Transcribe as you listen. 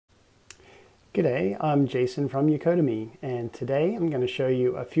G'day, I'm Jason from Ucodemy, and today I'm going to show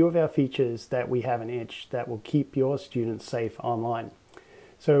you a few of our features that we have in Itch that will keep your students safe online.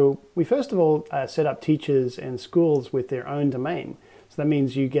 So we first of all set up teachers and schools with their own domain. So that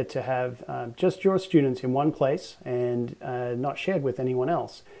means you get to have just your students in one place and not shared with anyone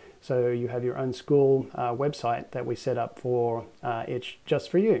else. So you have your own school website that we set up for Itch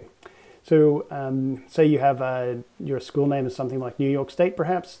just for you. So say you have your school name is something like New York State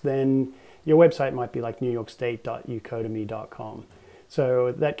perhaps, then your website might be like newyorkstate.ucodemy.com.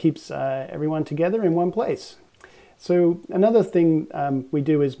 So that keeps everyone together in one place. So another thing we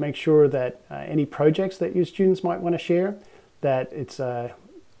do is make sure that any projects that your students might want to share, that it's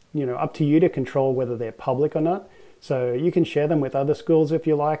up to you to control whether they're public or not. So you can share them with other schools if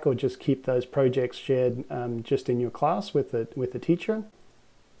you like, or just keep those projects shared just in your class with the teacher.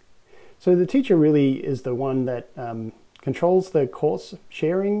 So the teacher really is the one that controls the course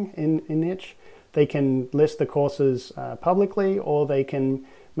sharing in Itch. They can list the courses publicly, or they can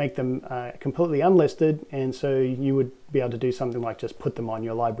make them completely unlisted, and so you would be able to do something like just put them on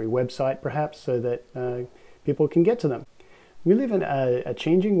your library website perhaps, so that people can get to them. We live in a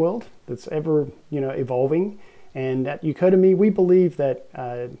changing world that's ever evolving, and at Ucodemy we believe that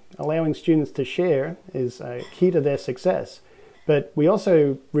allowing students to share is key to their success. But we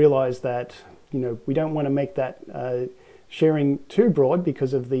also realize that we don't want to make that sharing too broad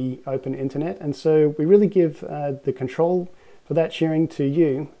because of the open internet, and so we really give the control for that sharing to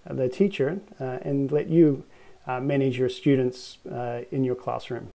you, the teacher, and let you manage your students in your classroom.